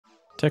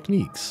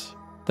Techniques.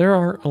 There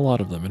are a lot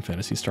of them in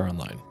Phantasy Star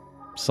Online.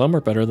 Some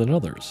are better than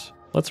others.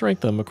 Let's rank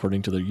them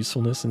according to their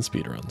usefulness in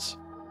speedruns.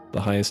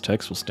 The highest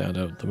techs will stand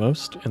out the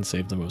most and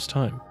save the most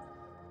time.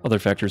 Other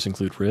factors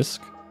include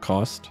risk,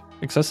 cost,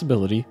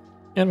 accessibility,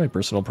 and my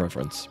personal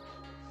preference.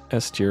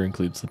 S tier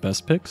includes the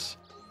best picks,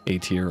 A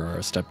tier are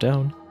a step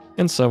down,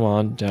 and so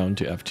on down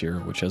to F tier,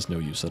 which has no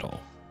use at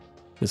all.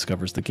 This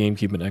covers the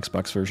GameCube and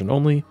Xbox version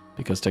only,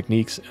 because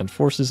techniques and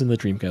forces in the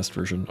Dreamcast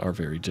version are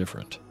very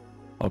different.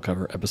 I'll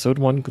cover Episode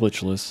 1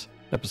 glitchless,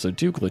 Episode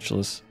 2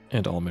 glitchless,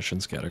 and all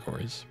missions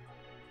categories.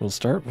 We'll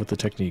start with the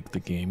technique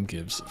the game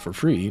gives for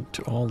free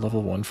to all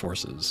level 1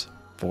 forces,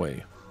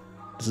 Voy.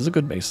 This is a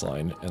good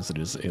baseline, as it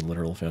is a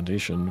literal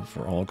foundation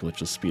for all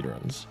glitchless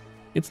speedruns.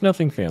 It's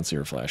nothing fancy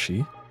or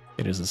flashy.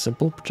 It is a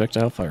simple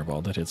projectile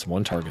fireball that hits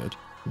one target.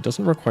 It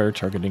doesn't require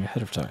targeting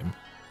ahead of time.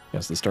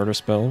 As the starter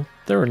spell,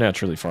 there are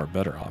naturally far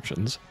better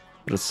options,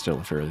 but it's still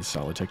a fairly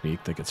solid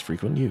technique that gets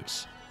frequent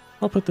use.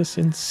 I'll put this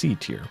in C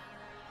tier.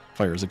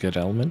 Fire is a good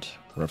element.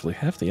 Roughly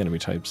half the enemy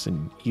types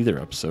in either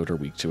episode are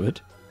weak to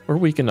it, or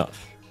weak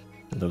enough,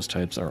 and those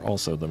types are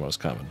also the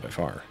most common by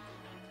far.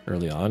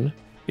 Early on,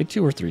 it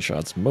 2 or 3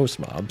 shots most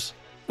mobs,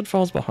 but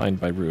falls behind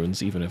by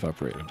runes even if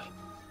uprated.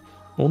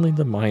 Only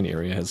the mine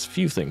area has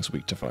few things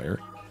weak to fire,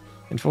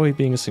 and Void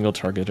being a single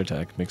target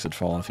attack makes it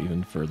fall off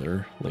even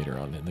further later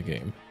on in the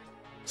game.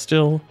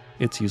 Still,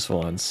 it's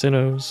useful on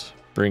Sinnohs,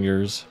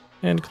 Bringers,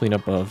 and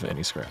cleanup of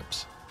any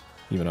scraps.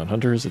 Even on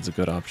Hunters, it's a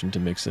good option to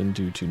mix in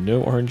due to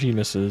no RNG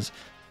misses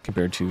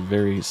compared to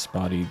very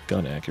spotty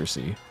gun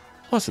accuracy,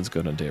 plus it's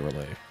good on day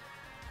relay.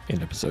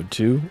 In Episode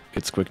 2,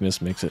 its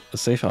quickness makes it a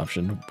safe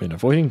option when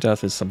avoiding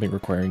death is something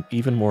requiring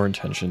even more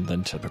intention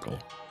than typical.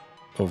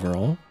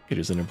 Overall, it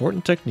is an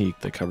important technique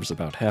that covers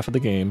about half of the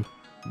game,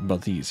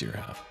 but the easier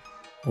half.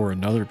 For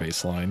another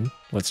baseline,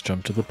 let's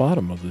jump to the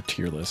bottom of the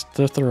tier list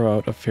to throw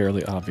out a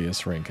fairly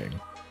obvious ranking.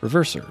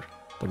 Reverser,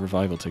 the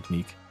revival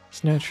technique,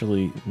 is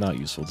naturally not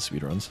useful to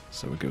speedruns,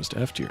 so it goes to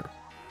F tier.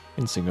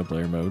 In single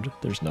player mode,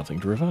 there's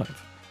nothing to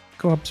revive.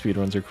 Co-op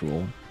speedruns are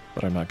cool,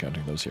 but I'm not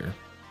counting those here.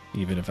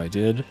 Even if I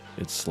did,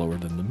 it's slower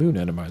than the Moon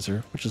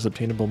Atomizer, which is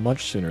obtainable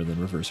much sooner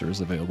than Reverser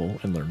is available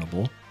and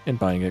learnable, and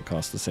buying it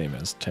costs the same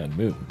as 10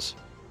 moons.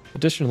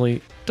 Additionally,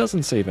 it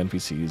doesn't save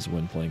NPCs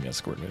when playing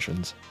escort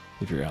missions.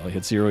 If your ally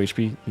hits 0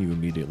 HP, you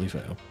immediately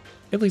fail.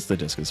 At least the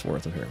disc is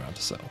worth a fair amount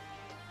to sell.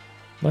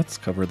 Let's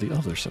cover the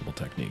other simple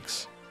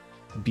techniques.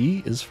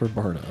 B is for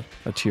Barda,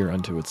 a tier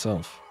unto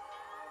itself.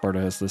 Barda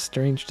has the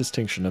strange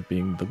distinction of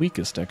being the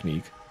weakest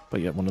technique,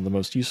 but yet one of the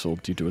most useful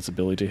due to its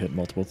ability to hit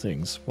multiple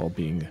things while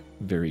being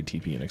very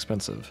TP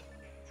inexpensive.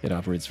 It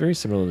operates very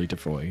similarly to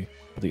Foy,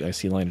 but the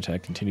Icy Line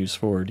attack continues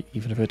forward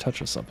even if it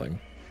touches something.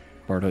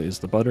 Barda is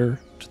the butter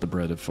to the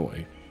bread of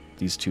Foy.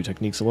 These 2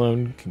 techniques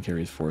alone can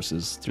carry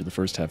forces through the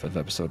first half of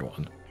Episode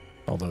 1.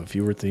 Although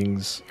fewer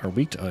things are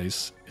weak to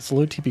ice, its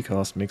low TP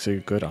cost makes it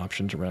a good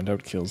option to round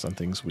out kills on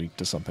things weak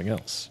to something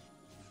else.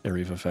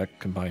 Area of Effect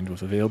combined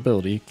with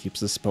availability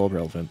keeps this spell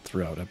relevant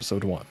throughout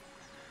Episode 1.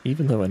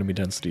 Even though enemy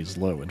density is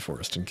low in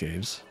Forest and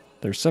Caves,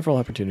 there are several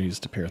opportunities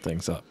to pair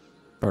things up.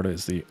 Barda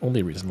is the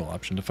only reasonable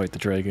option to fight the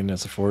dragon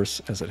as a force,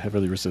 as it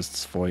heavily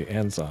resists Foy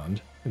and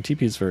Zond, and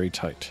TP is very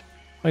tight.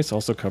 Ice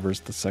also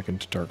covers the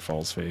second Dark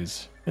Falls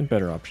phase, and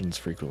better options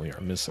frequently are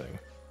missing.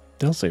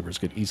 Del Sabers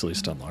get easily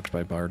stun-locked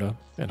by Barda,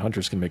 and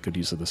Hunters can make good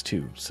use of this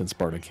too, since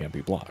Barda can't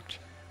be blocked.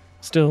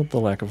 Still,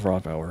 the lack of raw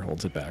power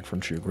holds it back from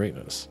true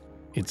greatness.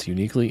 It's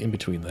uniquely in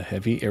between the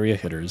heavy area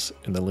hitters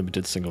and the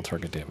limited single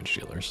target damage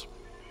dealers.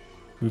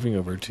 Moving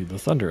over to the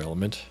Thunder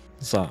element,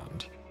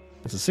 Zond.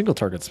 As a single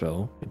target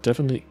spell, it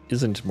definitely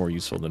isn't more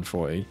useful than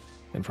Foy,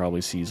 and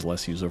probably sees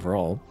less use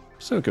overall,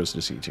 so it goes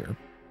to C tier.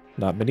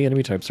 Not many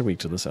enemy types are weak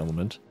to this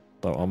element,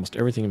 though almost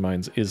everything in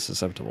mines is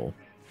susceptible.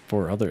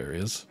 For other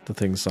areas, the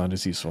things Zond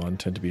is useful on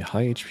tend to be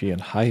high HP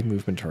and high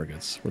movement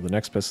targets, where the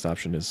next best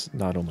option is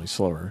not only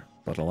slower,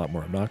 but a lot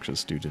more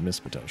obnoxious due to miss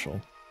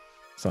potential.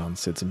 Zond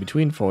sits in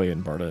between Foy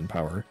and Barda in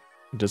power.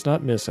 It does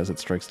not miss as it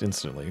strikes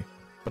instantly,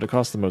 but it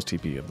costs the most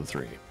TP of the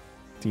 3.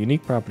 The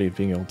unique property of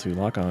being able to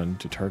lock on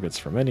to targets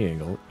from any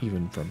angle,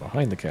 even from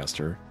behind the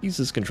caster,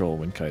 eases control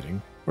when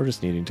kiting, or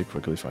just needing to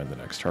quickly find the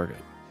next target.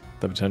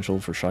 The potential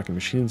for shocking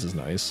machines is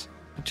nice,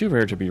 but too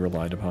rare to be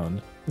relied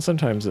upon, and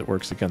sometimes it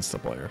works against the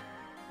player.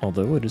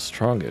 Although it is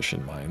strongish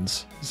in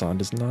mines,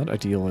 Zond is not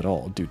ideal at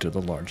all due to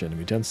the large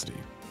enemy density.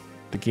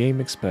 The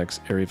game expects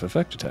area of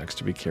effect attacks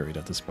to be carried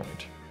at this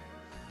point.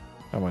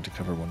 I want to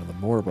cover one of the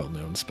more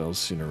well-known spells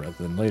sooner rather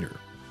than later.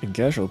 In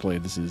casual play,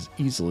 this is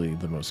easily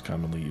the most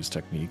commonly used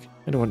technique,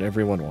 and one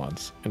everyone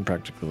wants, and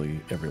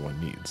practically everyone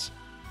needs.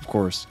 Of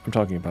course, I'm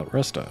talking about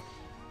Resta.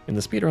 In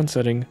the speedrun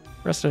setting,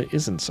 Resta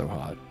isn't so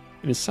hot.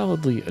 It is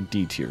solidly a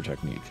D tier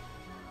technique.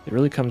 It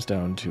really comes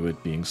down to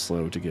it being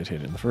slow to get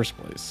hit in the first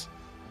place.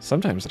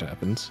 Sometimes it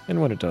happens, and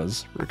when it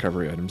does,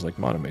 recovery items like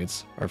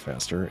monomates are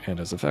faster and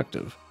as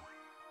effective.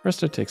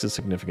 Resta takes a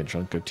significant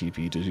chunk of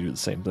TP to do the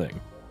same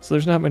thing, so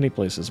there's not many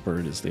places where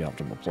it is the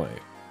optimal play.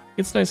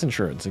 It's nice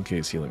insurance in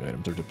case healing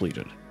items are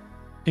depleted.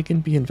 It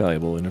can be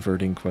invaluable in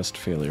averting quest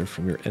failure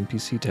from your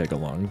NPC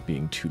tag-along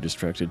being too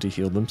distracted to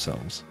heal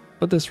themselves,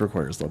 but this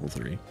requires level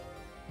 3.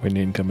 When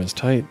income is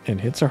tight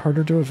and hits are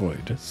harder to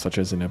avoid, such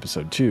as in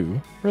episode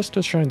 2,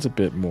 Resta shines a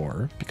bit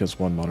more because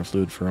 1 mana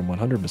fluid for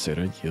 100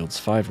 Meseta yields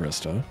 5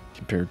 Resta,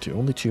 compared to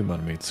only 2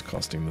 mana mates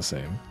costing the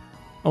same.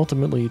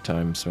 Ultimately,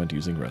 time spent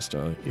using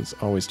Resta is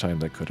always time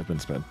that could have been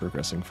spent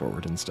progressing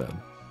forward instead.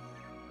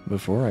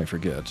 Before I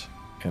forget,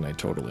 and I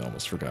totally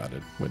almost forgot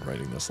it when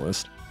writing this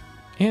list,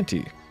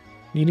 Anti.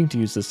 Needing to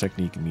use this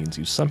technique means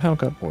you somehow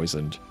got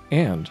poisoned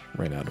and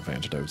ran out of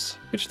antidotes,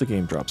 which the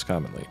game drops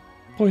commonly.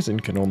 Poison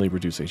can only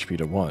reduce HP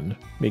to 1,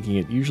 making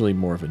it usually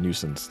more of a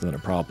nuisance than a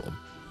problem.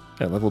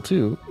 At level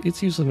 2,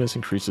 its usefulness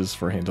increases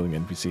for handling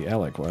NPC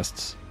ally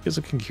quests, because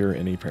it can cure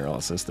any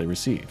paralysis they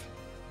receive.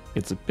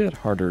 It's a bit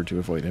harder to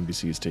avoid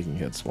NPCs taking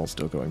hits while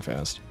still going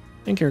fast,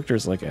 and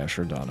characters like Ash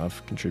or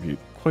Donov contribute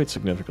quite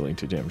significantly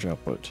to damage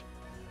output.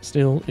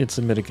 Still, it's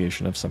a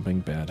mitigation of something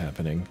bad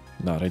happening,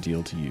 not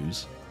ideal to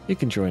use. It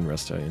can join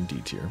Resta in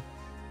D tier.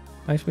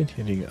 I've been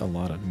hitting a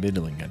lot of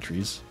middling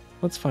entries.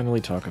 Let's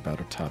finally talk about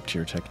a top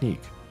tier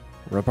technique.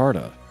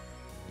 Rabarda.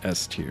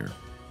 S tier.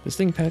 This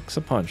thing packs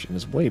a punch and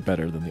is way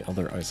better than the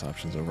other ice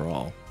options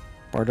overall.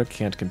 Barda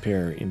can't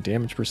compare in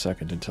damage per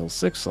second until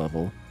 6th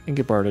level, and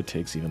Gibarda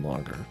takes even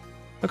longer.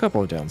 A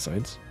couple of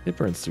downsides: it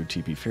burns through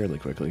TP fairly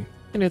quickly,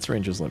 and its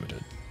range is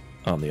limited.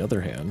 On the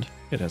other hand,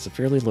 it has a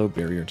fairly low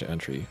barrier to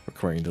entry,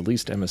 requiring the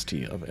least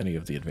MST of any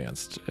of the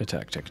advanced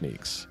attack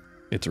techniques.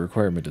 Its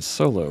requirement is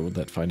so low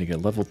that finding a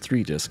level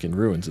 3 disc in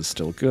Ruins is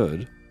still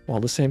good, while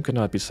the same could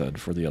not be said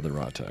for the other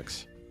raw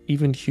techs.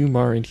 Even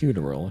Humar and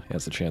Hunaril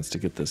has a chance to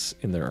get this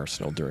in their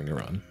arsenal during a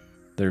run.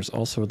 There's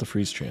also the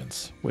freeze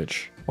chance,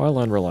 which, while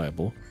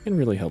unreliable, can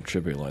really help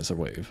trivialize a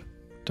wave.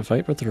 To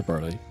fight with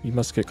Rabarda, you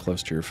must get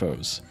close to your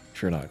foes.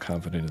 If you're not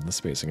confident in the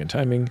spacing and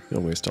timing,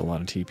 you'll waste a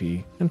lot of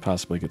TP and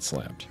possibly get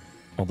slammed.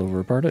 Although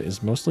Rabarda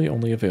is mostly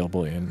only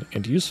available in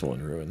and useful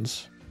in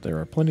Ruins, there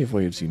are plenty of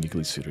waves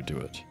uniquely suited to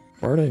it.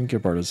 Barda and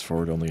Gibarda's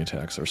forward-only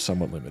attacks are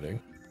somewhat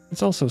limiting.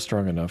 It's also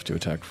strong enough to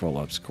attack full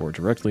ops core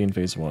directly in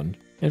phase 1,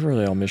 and for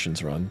the All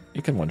Missions run,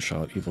 it can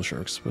one-shot Evil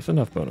Sharks with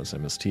enough bonus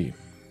MST.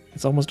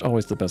 It's almost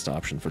always the best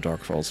option for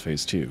Darkfalls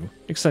phase 2,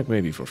 except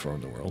maybe for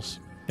Form the Worlds.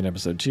 In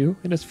episode 2,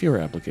 it has fewer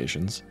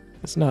applications.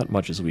 It's not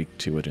much as weak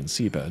to it in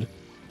Seabed,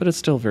 but it's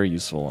still very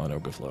useful on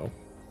Ogaflow.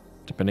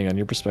 Depending on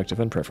your perspective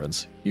and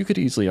preference, you could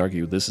easily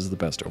argue this is the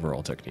best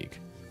overall technique.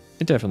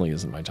 It definitely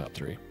isn't my top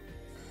 3.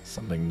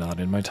 Something not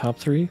in my top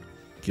 3?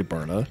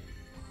 Gibarda.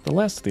 The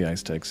last of the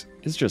ice techs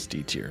is just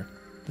D tier.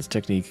 This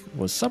technique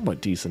was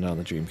somewhat decent on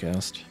the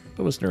Dreamcast,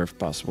 but was nerfed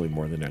possibly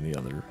more than any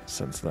other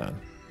since then.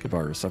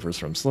 Gibarda suffers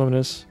from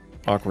slowness,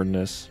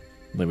 awkwardness,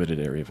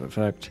 limited area of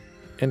effect,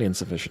 and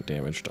insufficient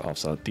damage to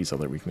offset these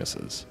other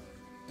weaknesses.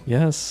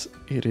 Yes,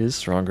 it is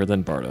stronger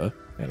than Barda,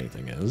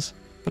 anything is,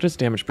 but its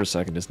damage per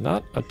second is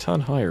not a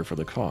ton higher for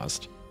the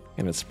cost,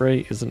 and its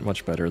spray isn't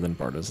much better than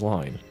Barda's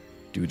line.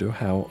 Due to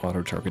how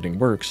auto-targeting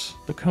works,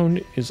 the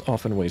cone is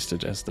often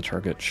wasted as the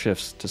target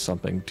shifts to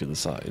something to the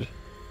side.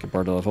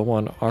 Gibarda level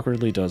 1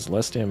 awkwardly does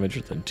less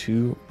damage than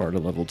 2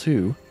 Barda level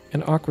 2,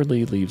 and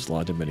awkwardly leaves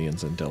La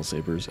Dominions and Del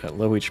Sabers at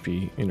low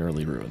HP in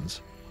early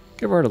Ruins.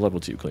 Gibarda level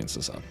 2 cleans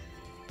this up.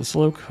 The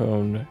slow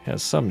cone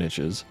has some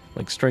niches,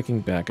 like striking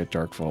back at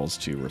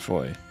Darkfalls to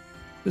Refoy.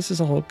 This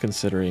is all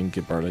considering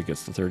Gibarda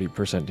gets the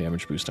 30%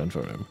 damage boost on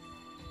Photom.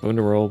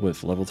 Bonderol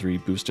with level 3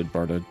 boosted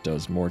Barda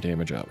does more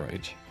damage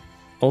outright.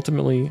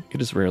 Ultimately,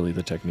 it is rarely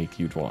the technique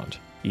you'd want,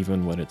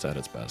 even when it's at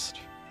its best.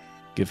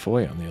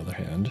 Gifoy, on the other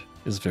hand,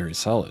 is very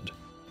solid.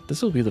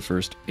 This will be the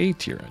first A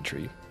tier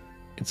entry.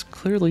 It's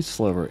clearly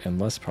slower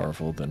and less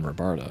powerful than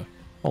Rabarda,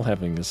 while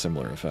having a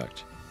similar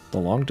effect. The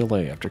long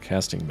delay after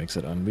casting makes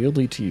it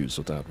unwieldy to use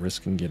without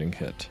risking getting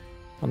hit.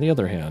 On the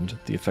other hand,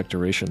 the effect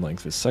duration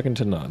length is second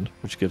to none,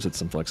 which gives it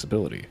some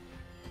flexibility.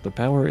 The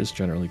power is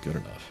generally good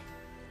enough.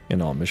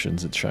 In all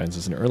missions, it shines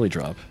as an early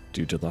drop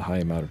due to the high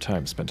amount of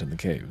time spent in the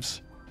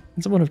caves.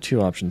 It's one of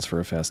 2 options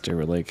for a fast day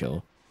relay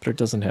kill, but it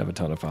doesn't have a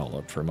ton of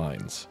follow-up for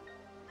mines.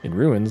 In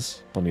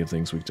Ruins, plenty of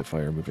things weak to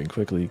fire moving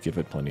quickly give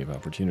it plenty of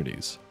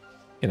opportunities.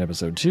 In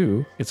episode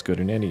 2, it's good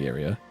in any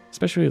area,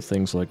 especially with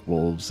things like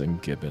wolves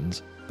and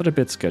gibbons, but a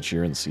bit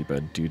sketchier in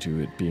Seabed due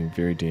to it being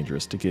very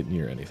dangerous to get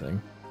near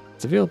anything.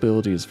 Its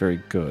availability is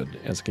very good,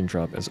 as it can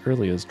drop as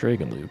early as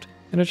Dragon Loot,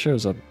 and it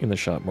shows up in the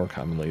shop more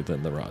commonly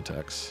than the raw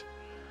techs.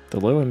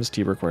 The low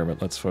MST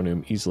requirement lets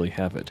Phonum easily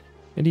have it,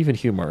 and even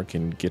Humar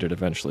can get it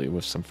eventually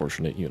with some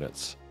fortunate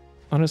units.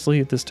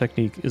 Honestly, this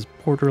technique is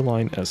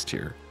borderline S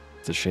tier.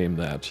 It's a shame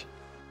that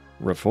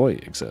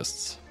Refoy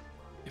exists.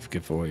 If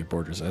Gifoy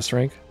borders S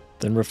rank,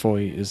 then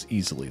Refoy is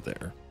easily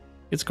there.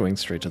 It's going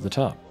straight to the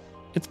top.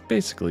 It's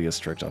basically a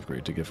strict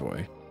upgrade to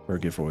Gifoy, where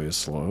Gifoy is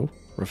slow,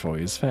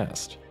 Refoy is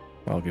fast.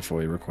 While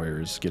Gifoy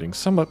requires getting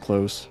somewhat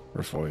close,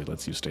 Refoy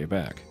lets you stay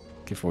back.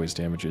 Gifoy's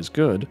damage is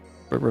good,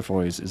 but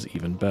Refoy's is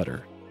even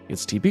better.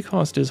 Its TP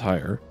cost is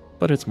higher,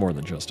 but it's more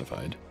than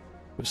justified.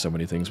 With so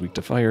many things weak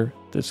to fire,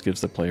 this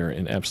gives the player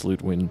an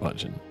absolute win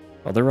button.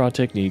 Other raw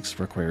techniques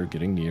require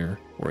getting near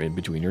or in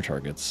between your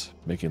targets,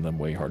 making them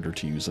way harder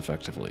to use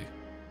effectively.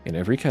 In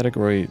every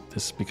category,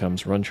 this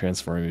becomes run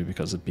transforming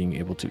because of being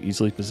able to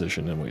easily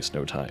position and waste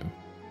no time.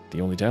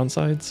 The only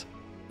downsides?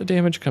 The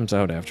damage comes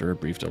out after a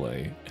brief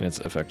delay, and its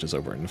effect is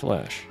over in a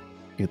flash.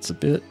 It's a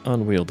bit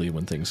unwieldy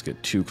when things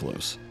get too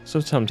close, so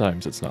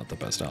sometimes it's not the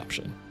best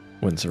option.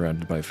 When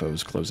surrounded by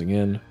foes closing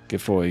in,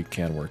 Gifoy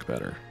can work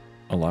better.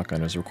 A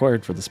lock-on is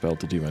required for the spell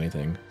to do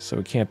anything, so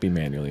it can't be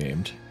manually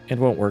aimed, and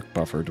won't work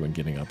buffered when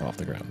getting up off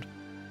the ground.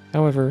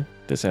 However,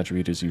 this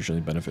attribute is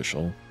usually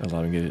beneficial,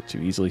 allowing it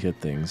to easily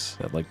hit things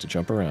that like to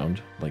jump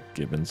around, like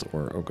Gibbons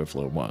or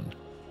Okaflow 1.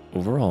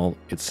 Overall,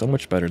 it's so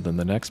much better than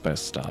the next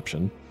best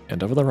option,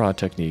 and of the raw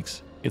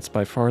techniques, it's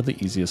by far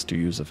the easiest to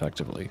use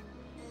effectively.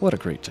 What a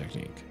great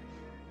technique.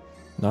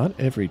 Not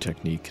every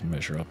technique can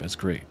measure up as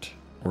great,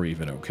 or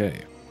even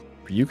okay.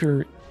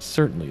 Ryuker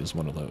certainly is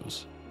one of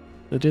those.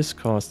 The disc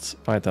costs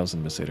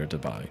 5,000 Missater to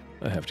buy,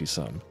 a hefty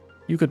sum.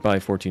 You could buy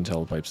 14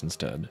 telepipes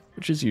instead,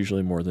 which is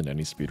usually more than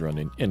any speedrun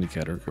in any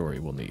category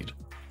will need.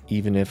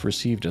 Even if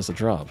received as a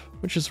drop,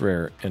 which is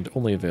rare and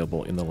only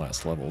available in the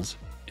last levels,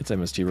 its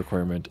MST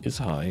requirement is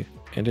high,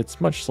 and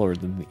it's much slower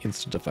than the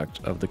instant effect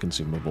of the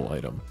consumable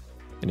item.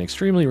 In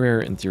extremely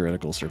rare and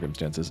theoretical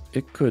circumstances,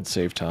 it could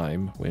save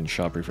time when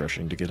shop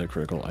refreshing to get a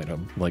critical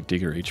item like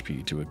Digger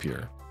HP to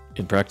appear.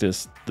 In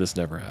practice, this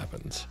never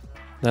happens.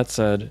 That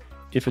said,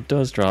 if it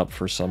does drop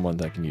for someone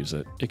that can use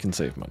it, it can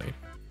save money.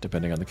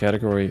 Depending on the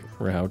category,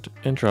 route,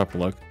 and drop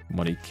luck,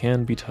 money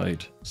can be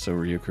tight, so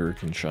Ryuker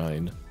can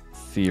shine,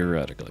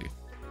 theoretically.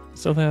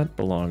 So that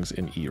belongs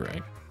in E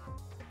rank.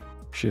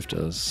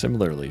 Shifta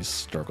similarly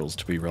struggles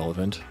to be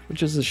relevant,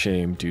 which is a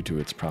shame due to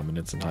its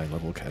prominence in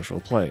high-level casual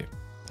play.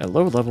 At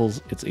low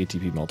levels, its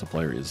ATP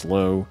multiplier is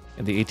low,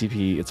 and the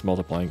ATP it's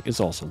multiplying is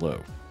also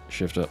low.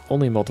 Shifta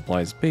only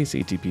multiplies base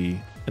ATP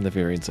and the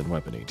variance in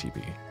weapon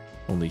ATP.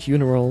 Only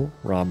Huneral,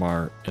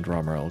 Ramar, and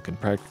Ramarel can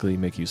practically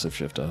make use of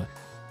Shifta,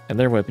 and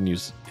their weapon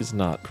use is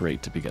not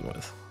great to begin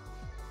with.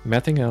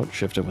 Mathing out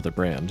Shifta with a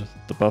brand,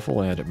 the buff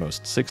will add at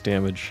most 6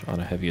 damage on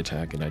a heavy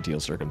attack in ideal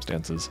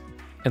circumstances,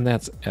 and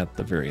that's at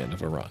the very end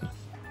of a run.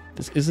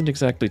 This isn't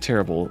exactly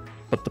terrible,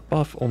 but the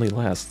buff only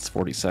lasts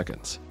 40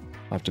 seconds.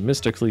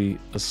 Optimistically,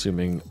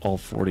 assuming all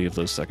 40 of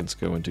those seconds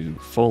go into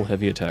full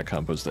heavy attack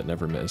combos that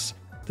never miss,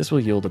 this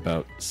will yield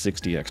about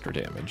 60 extra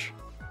damage.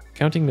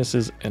 Counting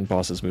misses and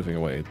bosses moving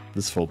away,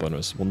 this full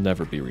bonus will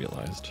never be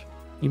realized.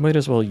 You might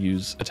as well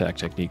use attack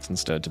techniques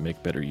instead to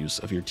make better use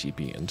of your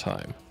TP and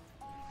time.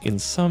 In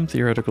some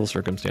theoretical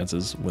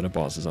circumstances, when a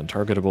boss is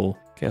untargetable,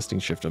 casting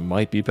Shifta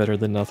might be better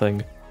than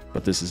nothing,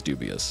 but this is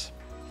dubious.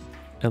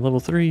 At level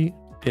 3,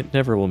 it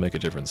never will make a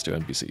difference to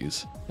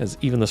NPCs, as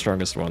even the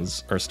strongest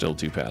ones are still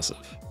too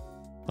passive.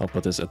 I'll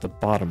put this at the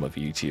bottom of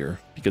E tier,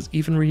 because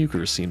even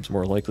Ryuker seems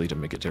more likely to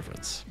make a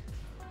difference.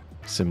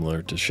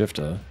 Similar to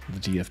Shifta, the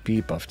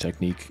DFP buff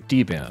technique,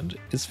 D-Band,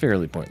 is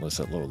fairly pointless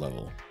at low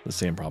level. The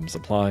same problems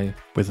apply,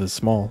 with a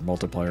small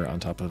multiplier on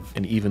top of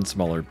an even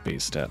smaller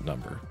base stat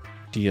number.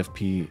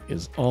 DFP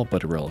is all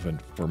but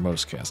irrelevant for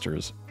most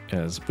casters,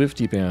 as with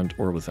D-Band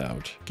or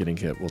without, getting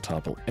hit will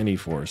topple any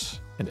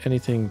force, and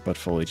anything but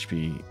full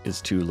HP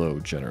is too low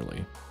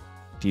generally.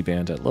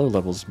 D-Band at low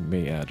levels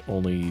may add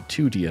only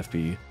 2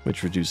 DFP,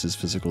 which reduces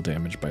physical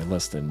damage by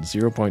less than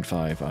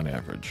 0.5 on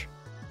average.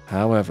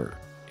 However,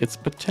 it's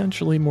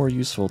potentially more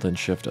useful than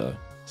Shifta,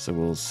 so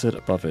we'll sit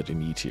above it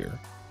in E tier.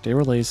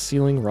 Derelay's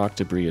ceiling rock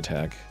debris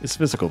attack is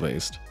physical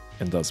based,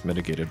 and thus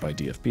mitigated by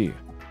DFP.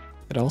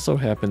 It also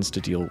happens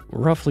to deal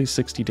roughly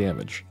 60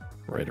 damage,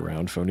 right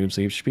around Phonoom's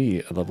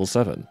HP at level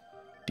 7.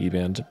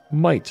 D-Band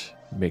might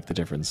make the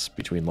difference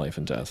between life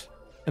and death,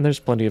 and there's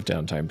plenty of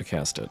downtime to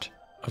cast it.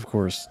 Of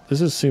course, this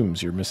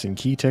assumes you're missing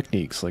key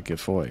techniques like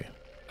Gifoy.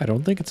 I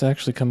don't think it's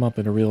actually come up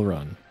in a real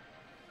run.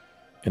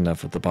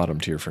 Enough of the bottom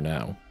tier for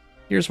now.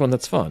 Here's one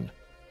that's fun.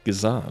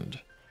 Gazand.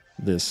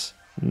 This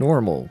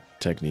normal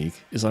technique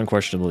is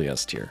unquestionably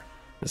S tier.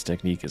 This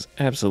technique is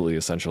absolutely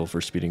essential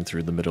for speeding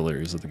through the middle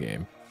areas of the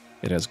game.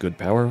 It has good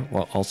power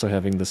while also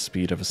having the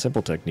speed of a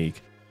simple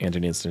technique and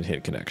an instant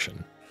hit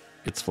connection.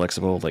 It's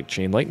flexible like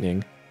Chain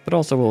Lightning, but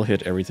also will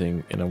hit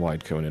everything in a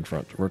wide cone in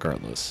front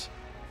regardless.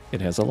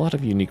 It has a lot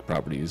of unique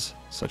properties,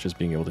 such as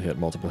being able to hit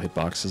multiple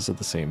hitboxes of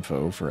the same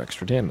foe for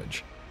extra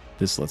damage.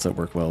 This lets it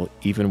work well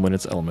even when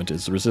its element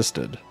is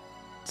resisted.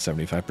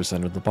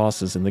 75% of the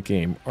bosses in the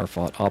game are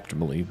fought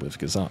optimally with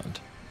Gazand.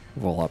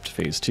 Vol-Opt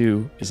Phase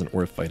 2 isn't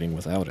worth fighting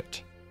without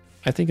it.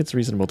 I think it's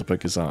reasonable to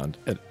put Gazand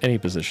at any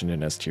position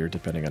in S tier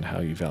depending on how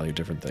you value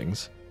different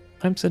things.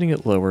 I'm setting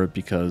it lower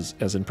because,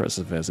 as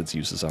impressive as its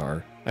uses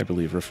are, I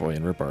believe Refoy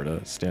and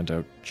Rabarda stand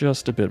out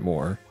just a bit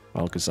more,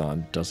 while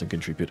Gazand doesn't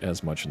contribute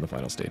as much in the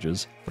final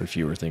stages, where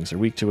fewer things are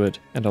weak to it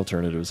and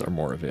alternatives are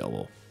more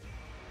available.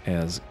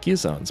 As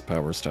Gazand's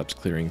power stops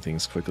clearing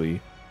things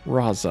quickly,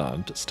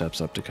 Razand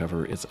steps up to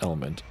cover its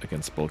element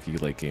against bulky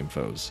late-game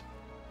foes.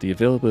 The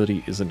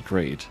availability isn't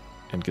great,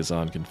 and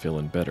Gazand can fill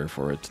in better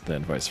for it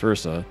than vice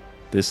versa.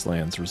 This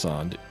lands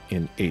Razand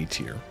in A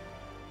tier.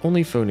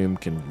 Only Phonum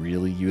can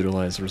really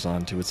utilize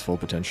Razan to its full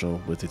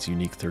potential with its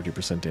unique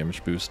 30%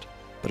 damage boost,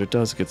 but it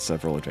does get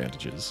several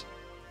advantages.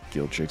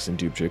 Guild Chicks and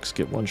Dupe Chicks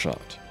get one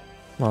shot.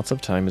 Lots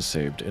of time is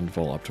saved in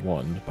Vol Opt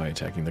 1 by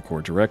attacking the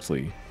core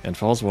directly, and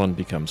Falls 1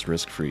 becomes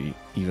risk-free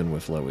even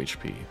with low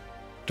HP.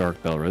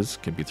 Dark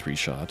Belraz can be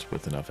 3-shot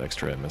with enough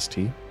extra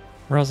MST.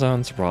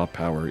 Razan's raw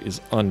power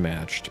is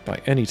unmatched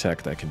by any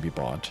tech that can be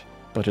bought,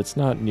 but it's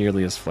not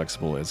nearly as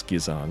flexible as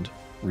Gizand,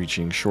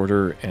 reaching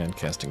shorter and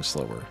casting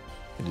slower.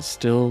 It is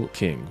still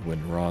king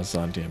when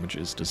Razan damage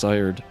is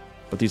desired,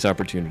 but these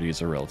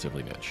opportunities are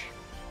relatively niche.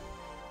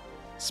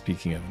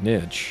 Speaking of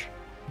niche,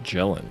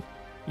 Jellin.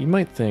 You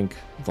might think,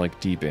 like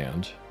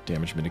D-Band,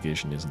 damage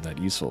mitigation isn't that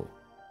useful.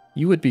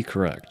 You would be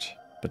correct,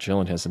 but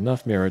Jellin has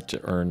enough merit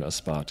to earn a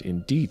spot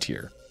in D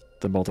tier.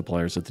 The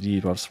multipliers of the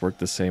debuffs work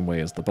the same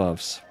way as the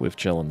buffs, with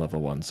Jellin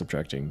level 1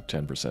 subtracting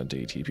 10%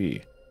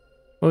 ATP.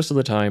 Most of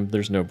the time,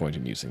 there's no point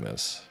in using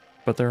this,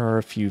 but there are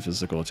a few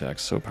physical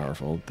attacks so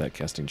powerful that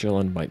casting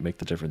Jellin might make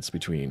the difference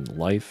between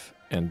life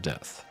and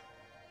death.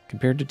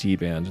 Compared to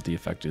D-Band, the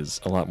effect is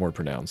a lot more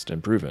pronounced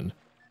and proven,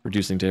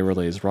 reducing Day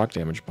Relay's rock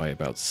damage by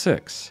about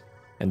 6,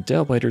 and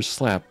Dalebiter's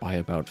slap by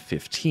about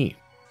 15.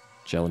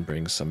 Jellin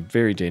brings some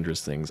very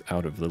dangerous things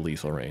out of the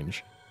lethal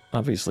range.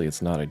 Obviously,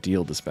 it's not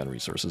ideal to spend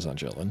resources on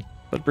Jellin,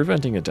 but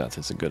preventing a death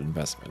is a good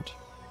investment.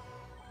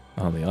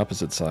 On the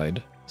opposite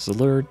side,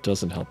 Zalur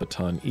doesn't help a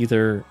ton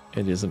either,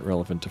 and isn't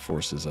relevant to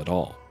forces at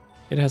all.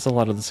 It has a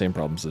lot of the same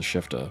problems as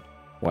Shifta.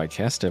 Why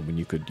cast it when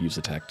you could use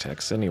attack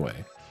techs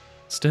anyway?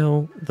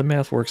 Still, the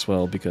math works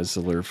well because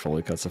Zalur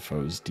fully cuts a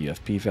foe's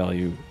DFP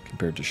value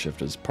compared to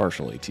Shifta's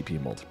partial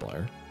ATP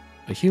multiplier.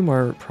 A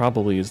Humar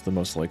probably is the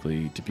most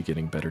likely to be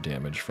getting better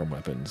damage from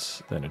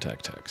weapons than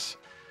attack techs.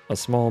 A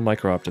small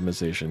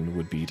micro-optimization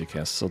would be to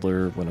cast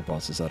Zalur when a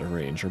boss is out of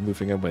range or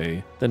moving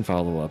away, then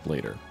follow up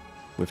later.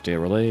 With Day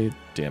Relay,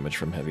 damage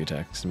from heavy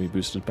attacks can be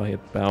boosted by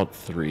about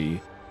 3,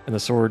 and the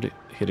sword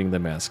hitting the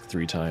mask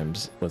 3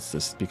 times lets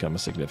this become a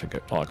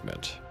significant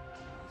augment.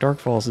 Dark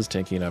Falls is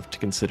tanky enough to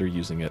consider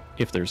using it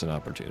if there's an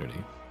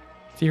opportunity.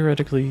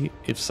 Theoretically,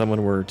 if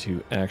someone were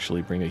to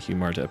actually bring a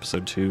Humar to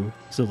Episode 2,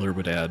 Zalur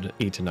would add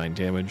 8 to 9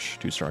 damage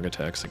to strong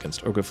attacks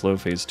against Ogaflow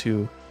Phase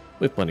 2,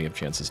 with plenty of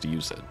chances to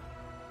use it.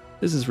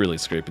 This is really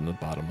scraping the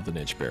bottom of the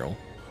niche barrel,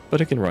 but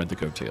it can ride the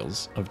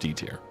coattails of D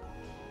tier.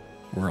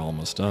 We're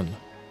almost done.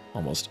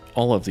 Almost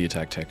all of the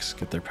attack techs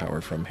get their power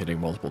from hitting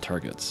multiple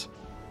targets.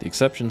 The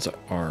exceptions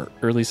are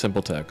early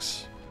simple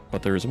techs,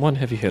 but there is one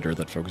heavy hitter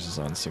that focuses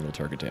on single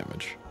target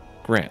damage.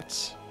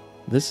 Grants.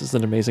 This is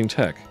an amazing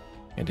tech,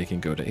 and it can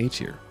go to A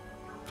tier.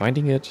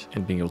 Finding it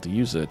and being able to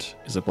use it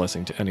is a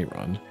blessing to any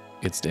run.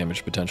 Its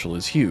damage potential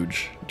is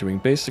huge, doing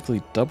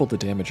basically double the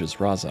damage as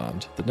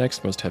Razan, the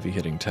next most heavy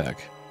hitting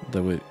tech,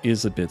 though it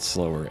is a bit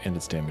slower and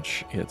its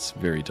damage hits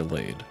very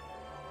delayed.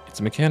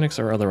 Its mechanics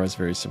are otherwise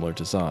very similar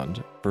to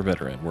Zond, for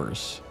better and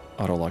worse,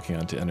 auto-locking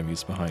onto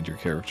enemies behind your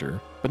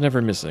character, but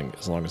never missing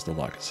as long as the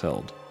lock is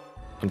held.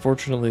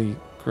 Unfortunately,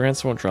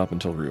 grants won't drop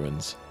until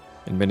ruins,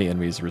 and many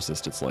enemies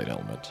resist its light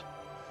element.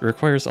 It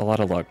requires a lot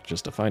of luck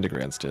just to find a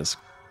grants disc,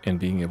 and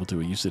being able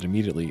to use it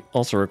immediately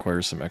also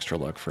requires some extra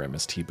luck for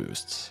MST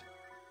boosts.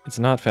 It's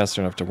not fast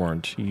enough to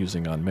warrant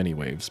using on many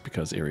waves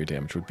because area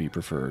damage would be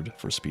preferred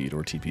for speed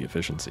or TP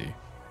efficiency.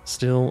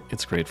 Still,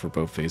 it's great for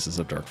both phases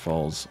of Dark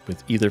Falls,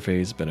 with either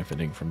phase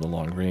benefiting from the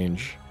long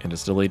range, and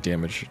its delayed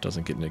damage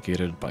doesn't get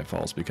negated by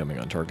falls becoming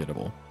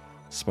untargetable.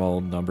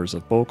 Small numbers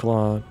of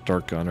Bolclaw,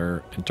 Dark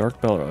Gunner, and Dark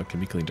Belra can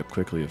be cleaned up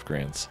quickly with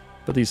grants,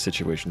 but these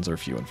situations are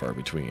few and far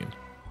between.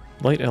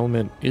 Light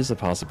Element is a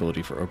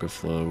possibility for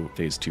Ogaflow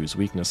Phase 2's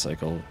weakness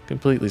cycle,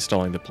 completely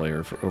stalling the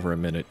player for over a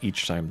minute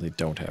each time they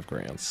don't have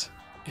grants.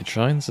 It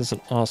shines as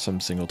an awesome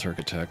single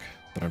target tech,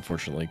 but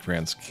unfortunately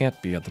grants can't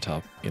be at the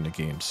top in a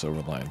game so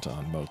reliant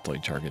on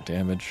multi-target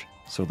damage,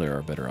 so there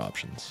are better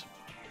options.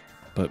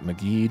 But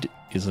Magid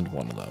isn't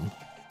one of them.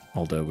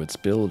 Although its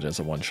build as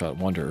a one-shot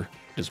wonder,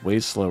 it is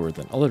way slower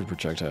than other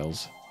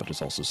projectiles, but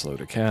is also slow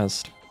to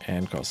cast,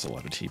 and costs a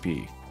lot of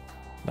TP.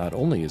 Not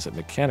only is it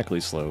mechanically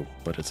slow,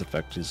 but its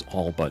effect is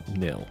all but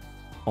nil.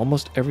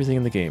 Almost everything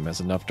in the game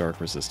has enough dark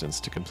resistance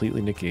to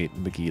completely negate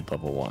Magid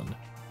level 1.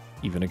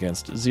 Even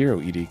against 0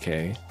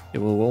 EDK, it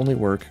will only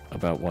work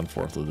about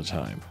 1/4 of the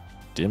time.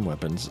 Dim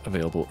weapons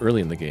available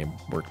early in the game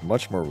work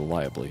much more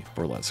reliably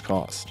for less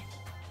cost.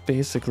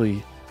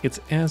 Basically, it's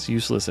as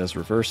useless as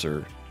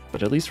Reverser,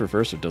 but at least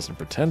Reverser doesn't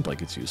pretend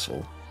like it's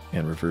useful,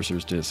 and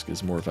Reverser's disc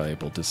is more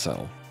valuable to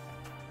sell.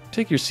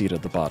 Take your seat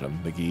at the bottom,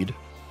 Magid.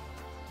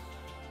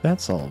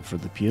 That's all for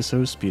the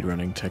PSO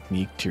speedrunning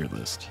technique tier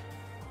list.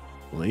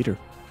 Later.